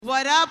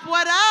What up,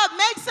 what up?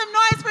 Make some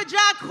noise for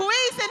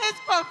Jacquees and his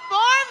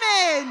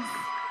performance.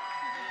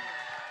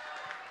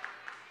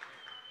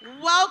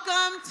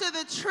 Welcome to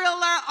the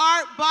Triller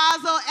Art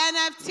Basel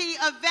NFT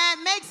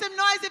event. Make some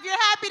noise if you're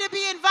happy to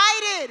be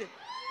invited.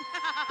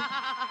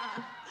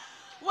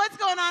 What's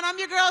going on? I'm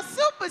your girl,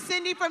 Super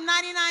Cindy from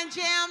 99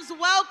 Jams.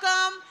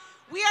 Welcome.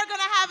 We are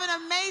gonna have an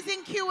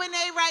amazing Q&A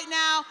right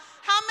now.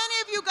 How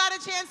many of you got a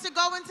chance to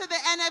go into the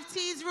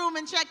NFTs room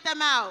and check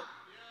them out?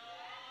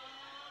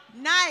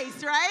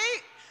 Nice,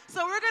 right?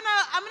 So I'm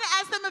gonna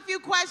ask them a few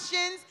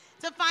questions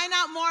to find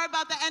out more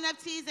about the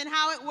NFTs and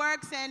how it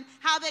works and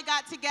how they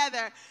got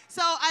together.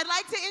 So I'd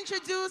like to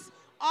introduce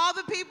all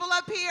the people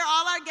up here,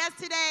 all our guests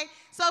today.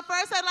 So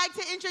first I'd like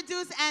to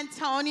introduce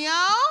Antonio.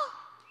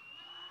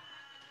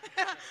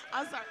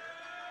 I'm sorry.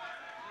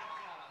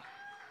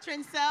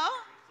 Trincel,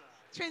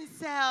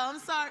 I'm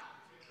sorry.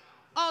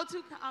 Oh,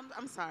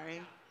 I'm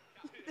sorry.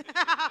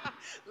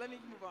 Let me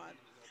move on.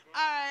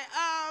 All right,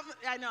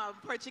 I know,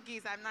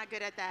 Portuguese, I'm not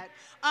good at that.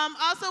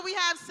 Also, we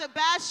have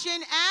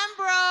Sebastian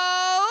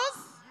Ambrose.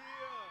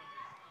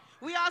 Yeah.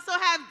 We also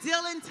have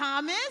Dylan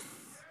Thomas.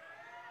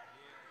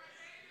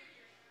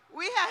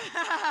 We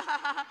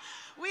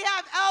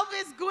have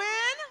Elvis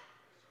Gwynn.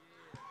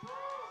 Oh,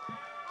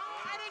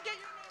 I didn't get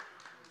your name.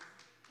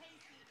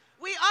 Casey.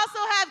 We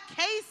also have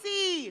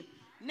Casey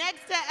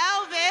next to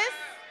Elvis.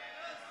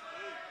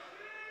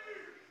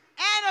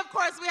 And of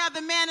course, we have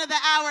the man of the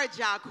hour,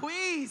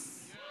 Jacquees.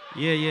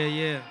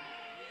 Yeah.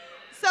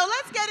 So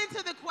let's get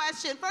into the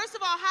question. First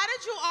of all, how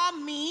did you all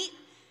meet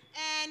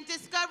and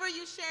discover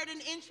you shared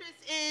an interest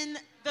in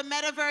the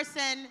metaverse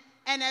and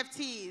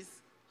NFTs?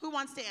 Who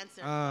wants to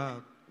answer?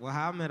 Well,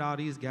 how I met all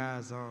these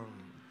guys,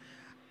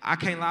 I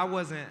can't lie,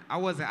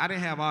 I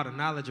didn't have all the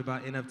knowledge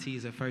about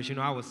NFTs at first. You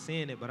know, I was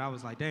seeing it, but I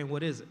was like, dang,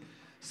 what is it?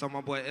 So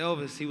my boy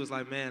Elvis, he was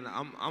like, man,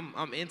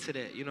 I'm into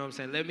that. You know what I'm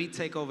saying? Let me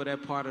take over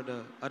that part of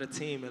the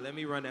team and let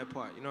me run that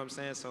part. You know what I'm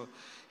saying? So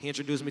he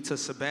introduced me to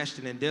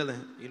Sebastian and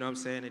Dylan. You know what I'm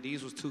saying? And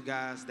these was two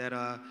guys that,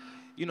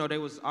 you know, they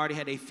was already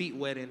had their feet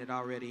wet in it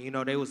already. You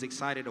know, they was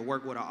excited to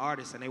work with an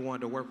artist and they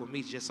wanted to work with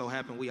me. Just so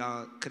happened we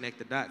all connect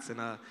the dots. And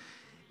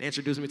they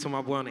introduced me to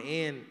my boy on the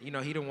end. You know,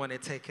 he the one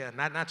that take care.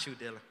 Not you,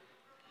 Dylan.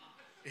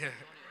 Yeah,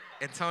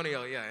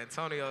 Antonio.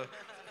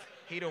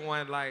 He the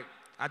one like.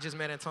 I just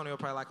met Antonio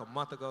probably like a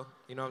month ago.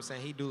 You know what I'm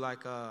saying? He do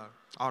like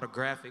all the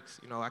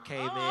graphics. You know, I came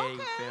in, you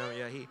feel me?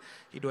 Yeah,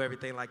 he do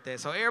everything like that.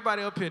 So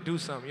everybody up here do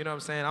something. You know what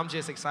I'm saying? I'm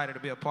just excited to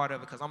be a part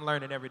of it because I'm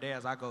learning every day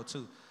as I go too.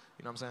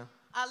 You know what I'm saying?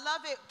 I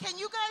love it. Can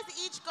you guys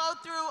each go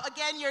through,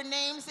 again, your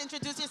names,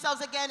 introduce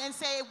yourselves again, and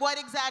say what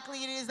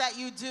exactly it is that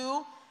you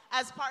do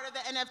as part of the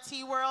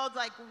NFT world?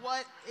 Like,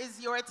 what is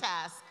your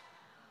task?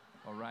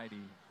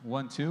 Alrighty.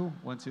 1, 2,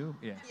 1, 2.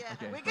 Yeah. Yeah,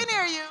 Okay, we can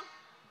hear you.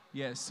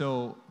 Yeah,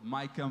 so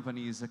my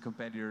company is a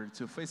competitor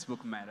to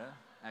Facebook Meta,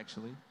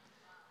 actually.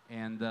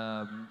 And,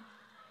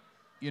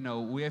 you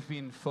know, we have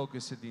been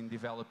focused in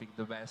developing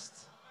the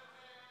best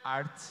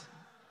art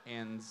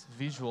and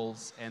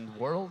visuals and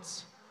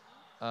worlds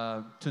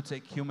to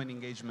take human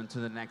engagement to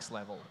the next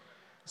level.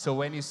 So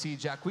when you see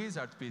Jacquees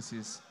art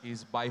pieces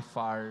is by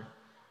far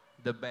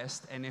the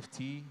best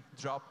NFT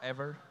drop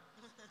ever.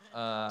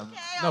 No,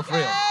 for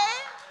real.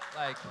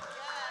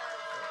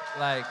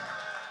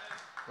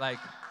 Like,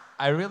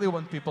 I really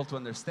want people to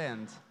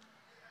understand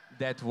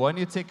that when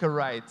you take a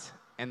right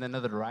and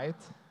another right,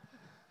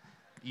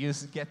 you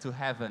get to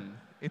heaven.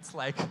 It's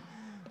like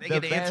They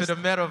get to enter the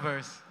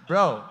metaverse.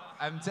 Bro,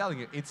 I'm telling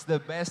you, it's the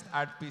best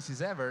art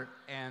pieces ever.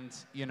 And,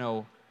 you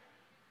know,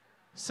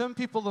 some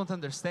people don't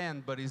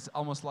understand, but it's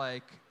almost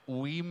like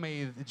we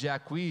made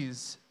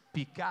Jacquees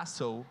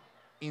Picasso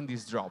in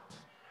this drop.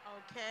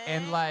 Okay.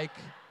 And, like,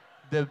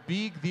 the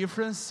big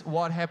difference,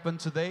 what happened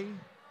today,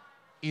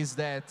 is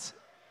that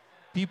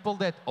people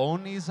that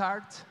own his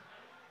art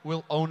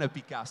will own a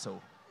Picasso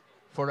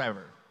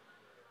forever.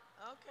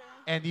 Okay.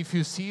 And if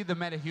you see the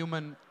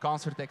MetaHuman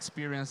concert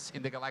experience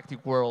in the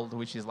Galactic World,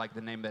 which is like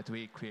the name that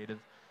we created,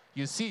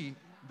 you see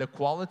the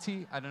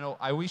quality. I don't know,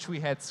 I wish we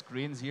had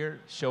screens here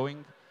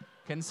showing.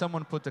 Can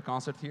someone put the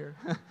concert here?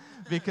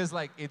 Because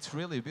like it's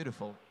really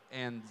beautiful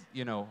and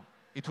you know,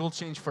 it will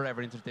change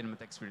forever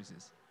entertainment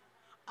experiences.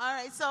 All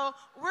right, so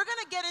we're going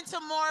to get into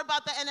more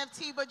about the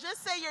NFT, but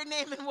just say your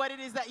name and what it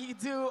is that you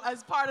do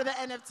as part of the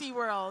NFT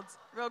world,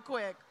 real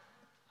quick.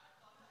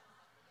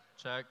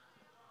 Check.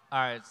 All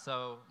right,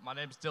 so my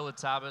name's Dylan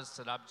Thomas,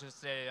 and I'm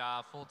just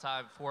a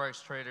full-time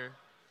Forex trader.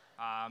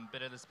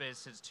 Been in the space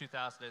since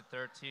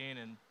 2013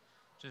 and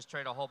just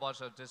trade a whole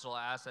bunch of digital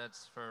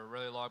assets for a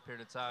really long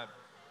period of time.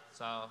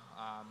 So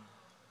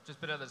just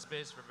been in the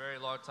space for a very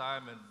long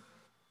time, and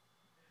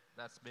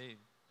that's me.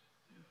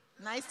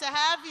 Nice to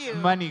have you.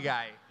 Money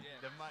guy. Yeah,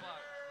 the money.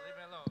 Leave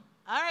me alone.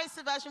 All right,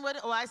 Sebastian,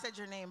 I said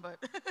your name, but.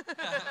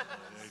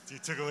 You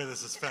took away the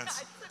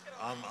suspense.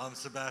 I'm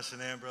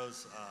Sebastian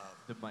Ambrose,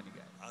 The money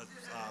guy.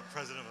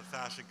 president of a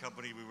fashion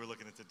company. We were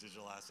looking into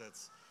digital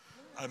assets.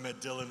 I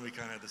met Dylan. We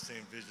kind of had the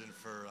same vision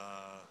for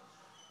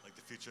like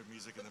the future of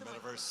music in the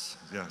metaverse.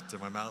 Yeah, to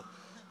my mouth.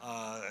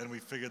 And we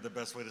figured the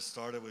best way to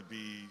start it would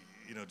be,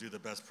 do the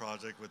best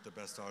project with the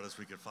best artists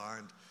we could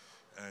find.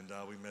 And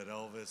we met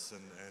Elvis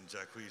and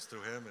Jacquees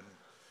through him. And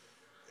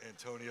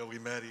Antonio, we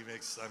met. He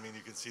makes,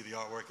 you can see the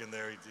artwork in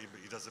there.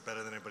 He does it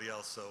better than anybody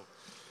else. So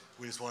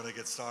we just wanted to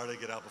get started,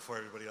 get out before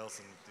everybody else,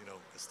 and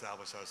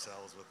establish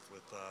ourselves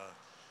with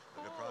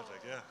a good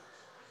project. Yeah.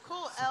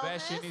 Cool,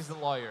 Sebastian Elvis. is the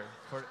lawyer.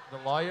 For the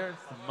lawyer,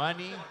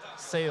 money,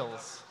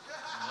 sales.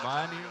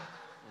 Money,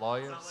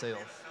 lawyer, sales.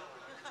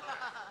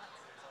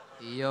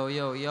 Yo.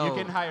 You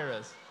can hire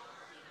us.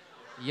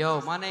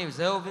 Yo, my name's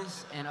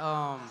Elvis, and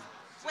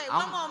Wait,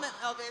 one moment,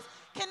 Elvis.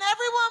 Can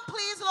everyone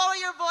please lower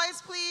your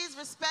voice, please?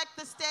 Respect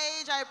the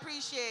stage. I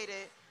appreciate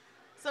it.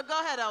 So go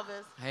ahead,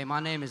 Elvis. hey, my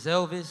name is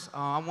Elvis.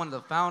 I'm one of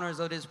the founders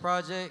of this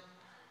project.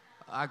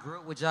 I grew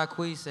up with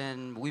Jacquees,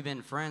 and we've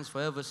been friends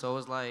forever. So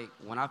it's like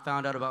when I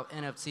found out about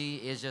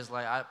NFT, it's just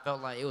like I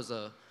felt like it was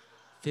a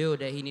field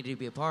that he needed to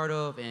be a part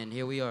of, and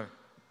here we are.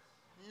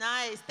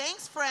 Nice.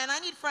 Thanks, friend. I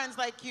need friends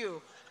like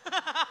you.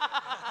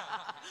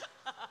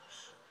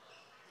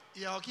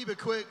 Yeah, I'll keep it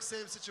quick.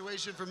 Same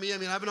situation for me.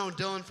 I've known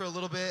Dylan for a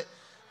little bit.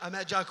 I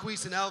met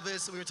Jacquees and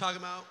Elvis, and we were talking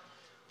about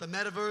the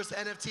metaverse, the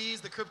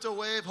NFTs, the crypto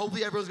wave.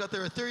 Hopefully everyone's got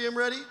their Ethereum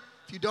ready.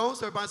 If you don't,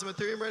 start buying some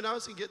Ethereum right now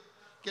so you can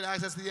get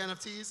access to the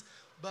NFTs.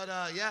 But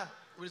yeah,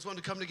 we just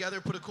wanted to come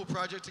together, put a cool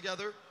project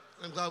together.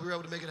 I'm glad we were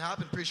able to make it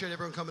happen. Appreciate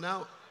everyone coming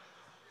out.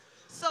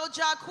 So,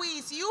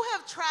 Jacquees, you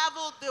have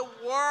traveled the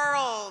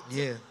world.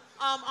 Yeah.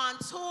 On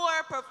tour,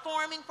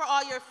 performing for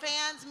all your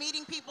fans,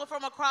 meeting people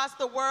from across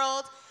the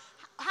world.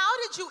 How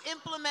did you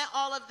implement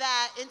all of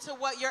that into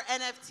what your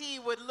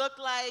NFT would look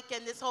like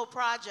and this whole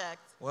project?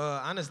 Well,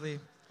 honestly,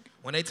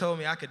 when they told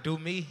me I could do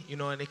me,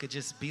 and it could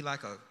just be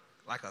like a,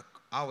 I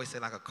always say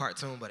like a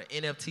cartoon, but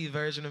an NFT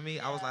version of me,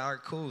 I was like, all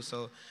right, cool.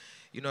 So,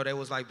 they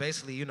was like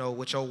basically,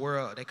 with your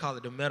world, they call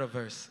it the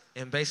metaverse.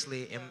 And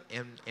basically,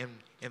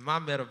 in my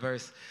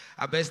metaverse,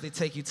 I basically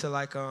take you to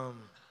like,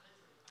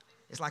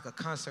 it's like a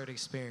concert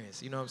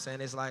experience. You know what I'm saying?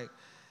 It's like,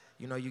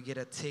 you get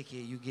a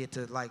ticket, you get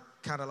to like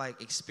kind of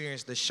like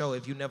experience the show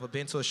if you've never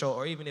been to a show,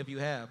 or even if you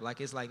have.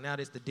 Like it's like now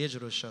it's the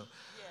digital show.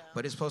 Yeah.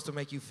 But it's supposed to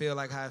make you feel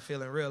like how I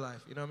feel in real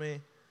life, you know what I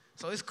mean?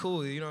 So it's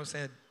cool, you know what I'm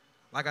saying?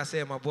 Like I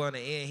said, my boy in the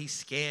end, he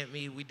scammed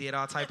me. We did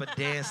all type of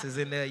dances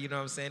in there, you know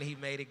what I'm saying? He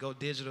made it go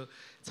digital,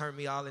 turned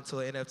me all into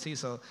an NFT.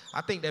 So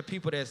I think that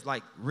people that's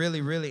like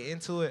really, really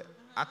into it,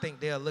 I think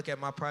they'll look at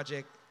my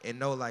project and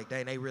know like,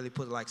 dang, they really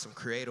put like some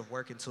creative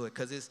work into it.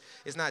 Cause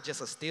it's not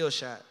just a still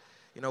shot.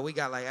 We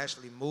got like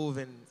actually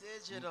moving.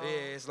 Digital.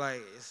 Yeah, it's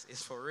like,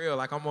 it's for real.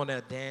 Like I'm on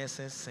there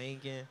dancing,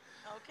 singing.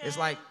 Okay. It's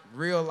like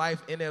real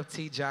life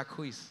NFT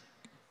Jacquees.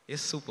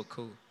 It's super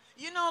cool.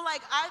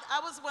 Like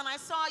when I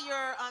saw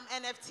your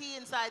NFT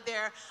inside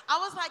there, I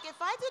was like, if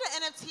I did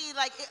an NFT,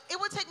 like it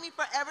would take me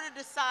forever to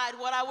decide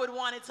what I would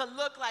want it to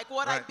look like,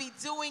 what Right. I'd be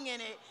doing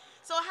in it.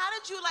 So how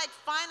did you like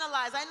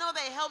finalize? I know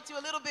they helped you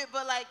a little bit,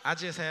 but like I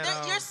just had.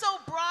 you're so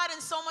broad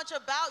and so much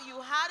about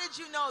you. How did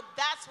you know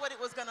that's what it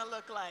was gonna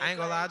look like? I ain't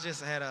gonna lie, I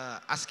just had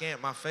I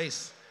scanned my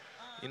face.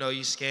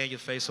 You scan your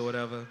face or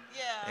whatever.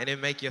 Yeah. And it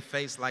make your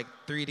face like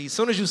 3D. As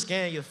soon as you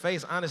scan your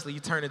face, honestly, you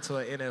turn into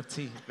an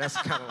NFT. That's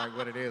kind of like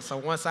what it is. So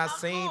once I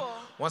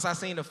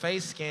seen the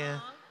face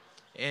scan,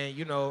 and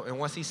and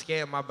once he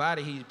scanned my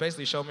body, he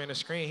basically showed me on the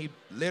screen. He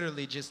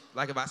literally just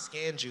like if I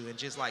scanned you and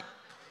just like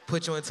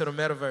put you into the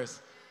metaverse,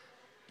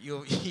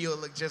 you'll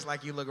look just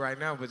like you look right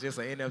now, but just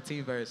an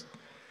NFT version.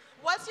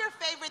 What's your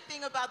favorite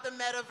thing about the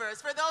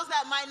metaverse? For those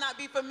that might not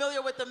be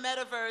familiar with the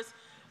metaverse,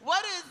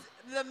 what is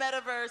the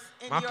metaverse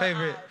in your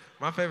eyes?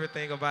 My favorite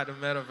thing about the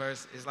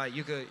metaverse is like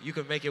you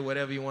could make it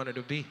whatever you want it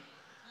to be.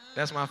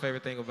 That's my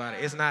favorite thing about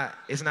it. It's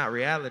not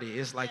reality.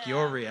 It's like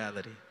your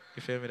reality.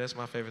 You feel me? That's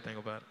my favorite thing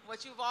about it.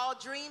 What you've all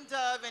dreamed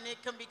of, and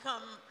it can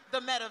become the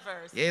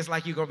metaverse. Yeah, it's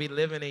like you're gonna be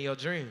living in your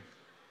dream.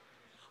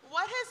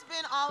 What has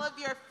been all of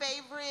your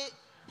favorite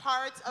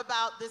parts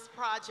about this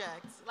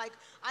project? Like,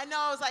 I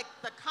know it's like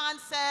the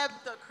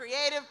concept, the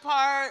creative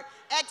part,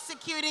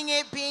 executing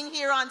it, being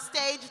here on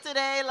stage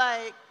today.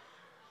 Like,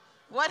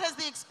 what has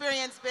the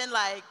experience been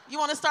like? You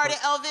want to start it,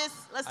 Elvis?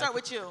 Let's start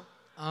with you.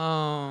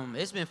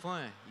 It's been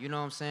fun. You know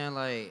what I'm saying?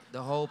 Like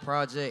the whole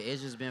project,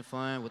 it's just been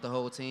fun with the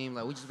whole team.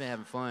 Like we just been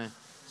having fun.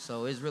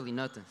 So it's really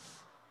nothing.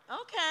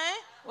 Okay.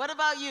 What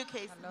about you,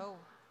 Casey? Hello.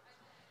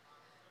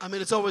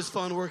 It's always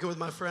fun working with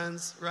my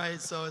friends, right?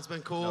 So it's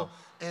been cool.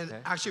 And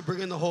actually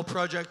bringing the whole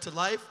project to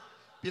life,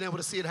 being able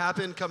to see it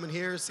happen, coming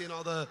here, seeing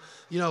all the,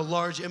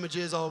 large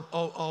images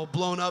all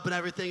blown up and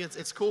everything.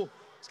 It's cool.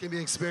 It's going to be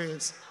an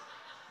experience.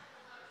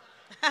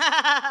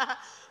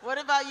 What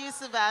about you,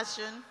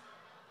 Sebastian?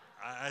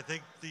 I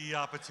think the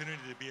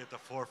opportunity to be at the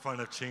forefront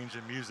of change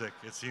in music,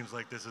 it seems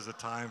like this is a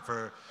time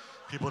for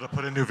people to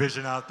put a new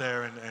vision out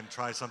there and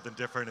try something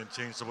different and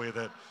change the way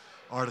that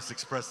artists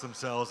express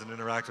themselves and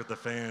interact with the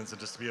fans,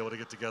 and just to be able to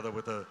get together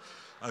with a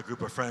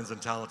group of friends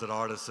and talented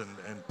artists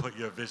and put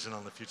your vision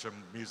on the future of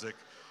music,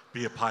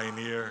 be a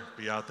pioneer,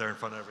 be out there in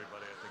front of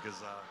everybody, I think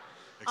is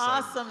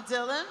exciting. Awesome.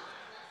 Dylan?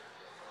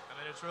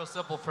 It's real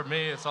simple for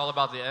me. It's all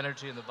about the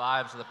energy and the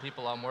vibes of the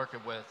people I'm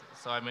working with.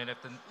 So,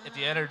 if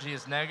the energy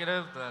is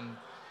negative, then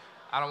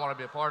I don't want to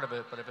be a part of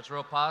it. But if it's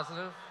real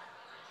positive,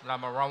 then I'm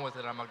gonna run with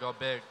it. I'm gonna go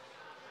big.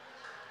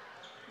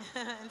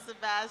 And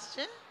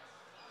Sebastian?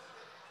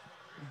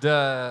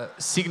 The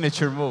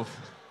signature move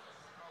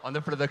on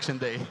the production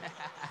day.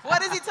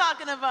 What is he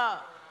talking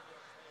about?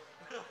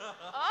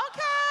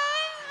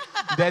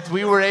 Okay. That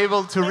we were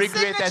able to The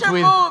recreate that signature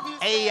with move, you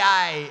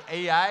said.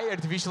 AI,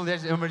 artificial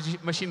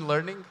machine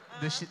learning,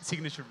 the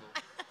signature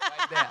move.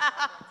 Right there.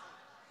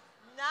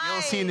 Nice.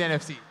 You'll see in the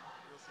NFT.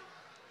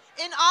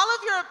 In all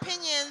of your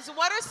opinions,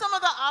 what are some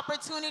of the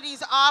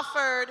opportunities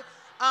offered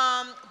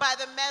by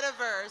the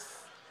metaverse?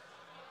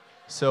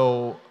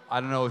 So I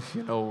don't know if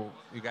you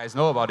guys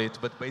know about it,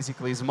 but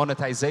basically it's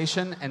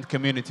monetization and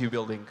community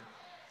building.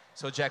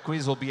 So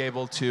Jacquees will be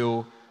able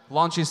to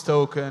launch his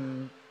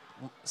token,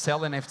 sell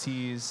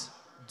NFTs,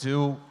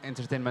 do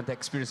entertainment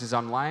experiences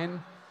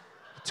online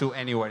to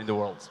anywhere in the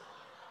world.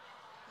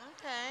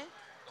 Okay.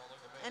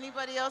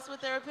 Anybody else with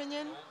their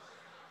opinion?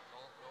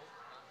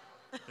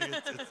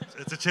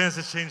 It's a chance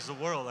to change the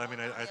world. I mean,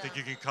 I think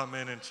you can come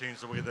in and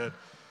change the way that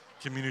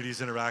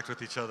communities interact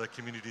with each other,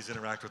 communities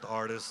interact with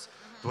artists,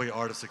 the way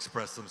artists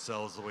express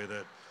themselves, the way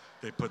that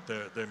they put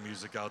their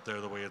music out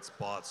there, the way it's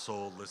bought,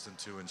 sold, listened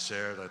to, and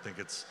shared. I think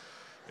it's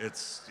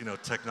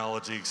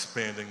technology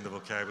expanding the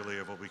vocabulary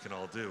of what we can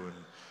all do. And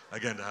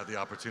again, to have the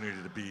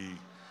opportunity to be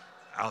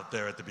out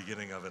there at the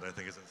beginning of it, I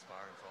think is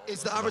inspiring for all of us.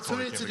 It's the And that's why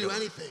we opportunity to came do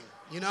together. anything,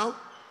 you know?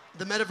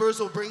 The metaverse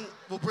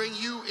will bring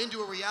you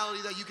into a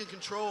reality that you can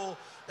control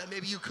that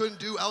maybe you couldn't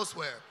do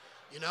elsewhere,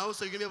 you know?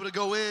 So you're gonna be able to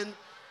go in,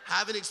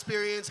 have an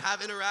experience,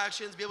 have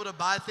interactions, be able to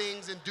buy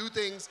things and do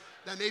things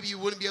that maybe you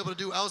wouldn't be able to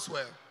do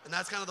elsewhere. And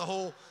that's kind of the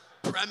whole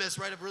premise,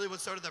 right, of really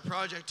what started that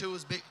project too,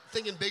 is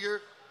thinking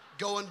bigger,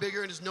 going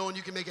bigger, and just knowing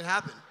you can make it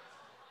happen.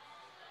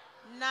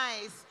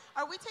 Nice.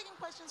 Are we taking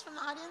questions from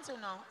the audience or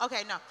no?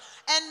 Okay, no.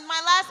 And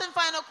my last and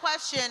final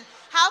question,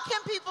 how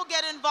can people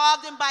get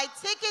involved and buy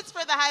tickets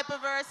for the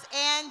Hyperverse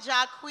and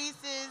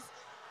Jacquees'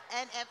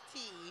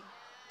 NFT,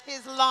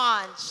 his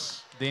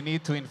launch? They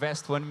need to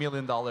invest $1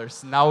 million.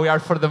 Now we are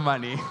for the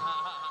money.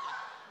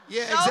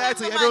 Yeah, Show them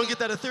exactly. the Everyone money. get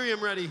that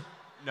Ethereum ready.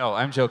 No,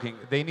 I'm joking.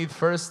 They need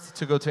first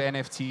to go to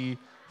NFT,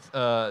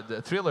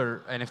 the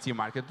Thriller NFT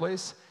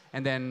marketplace,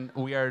 and then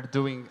we are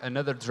doing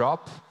another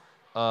drop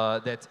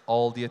that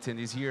all the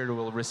attendees here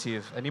will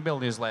receive an email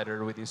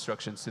newsletter with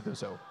instructions to do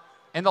so.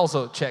 And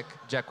also check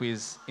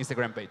Jacquees'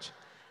 Instagram page.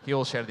 He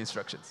will share the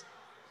instructions.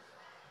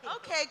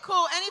 Okay,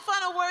 cool. Any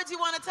final words you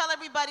want to tell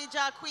everybody,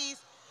 Jacquees?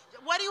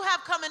 What do you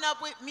have coming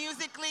up with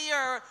musically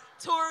or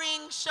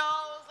touring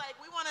shows? Like,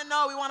 we want to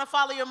know. We want to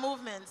follow your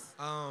movements.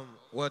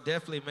 Well,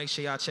 definitely make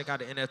sure y'all check out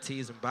the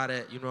NFTs and buy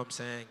that. You know what I'm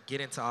saying? Get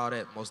into all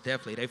that. Most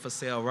definitely. They for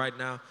sale right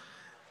now.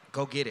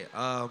 Go get it.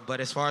 But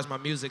as far as my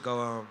music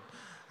go,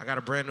 I got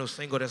a brand new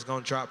single that's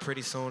gonna drop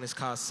pretty soon. It's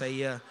called Say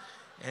Yeah.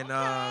 And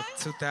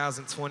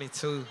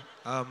 2022,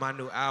 my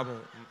new album,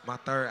 my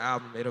third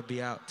album, it'll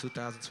be out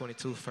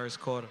 2022, first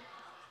quarter.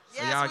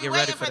 So Yes, y'all we get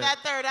waiting ready for that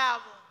third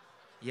album.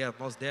 Yeah,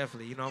 most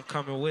definitely. You know, I'm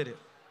coming with it.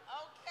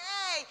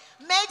 Okay.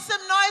 Make some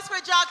noise for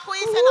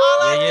Jacquees and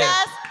all our Yeah, yeah.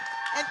 guests.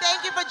 And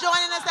thank you for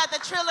joining us at the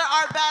Triller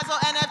Art Basel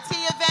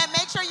NFT event.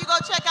 Make sure you go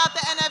check out the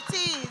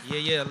NFTs.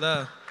 Yeah,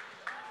 love.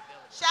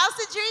 Shouts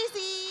to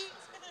Dreezy.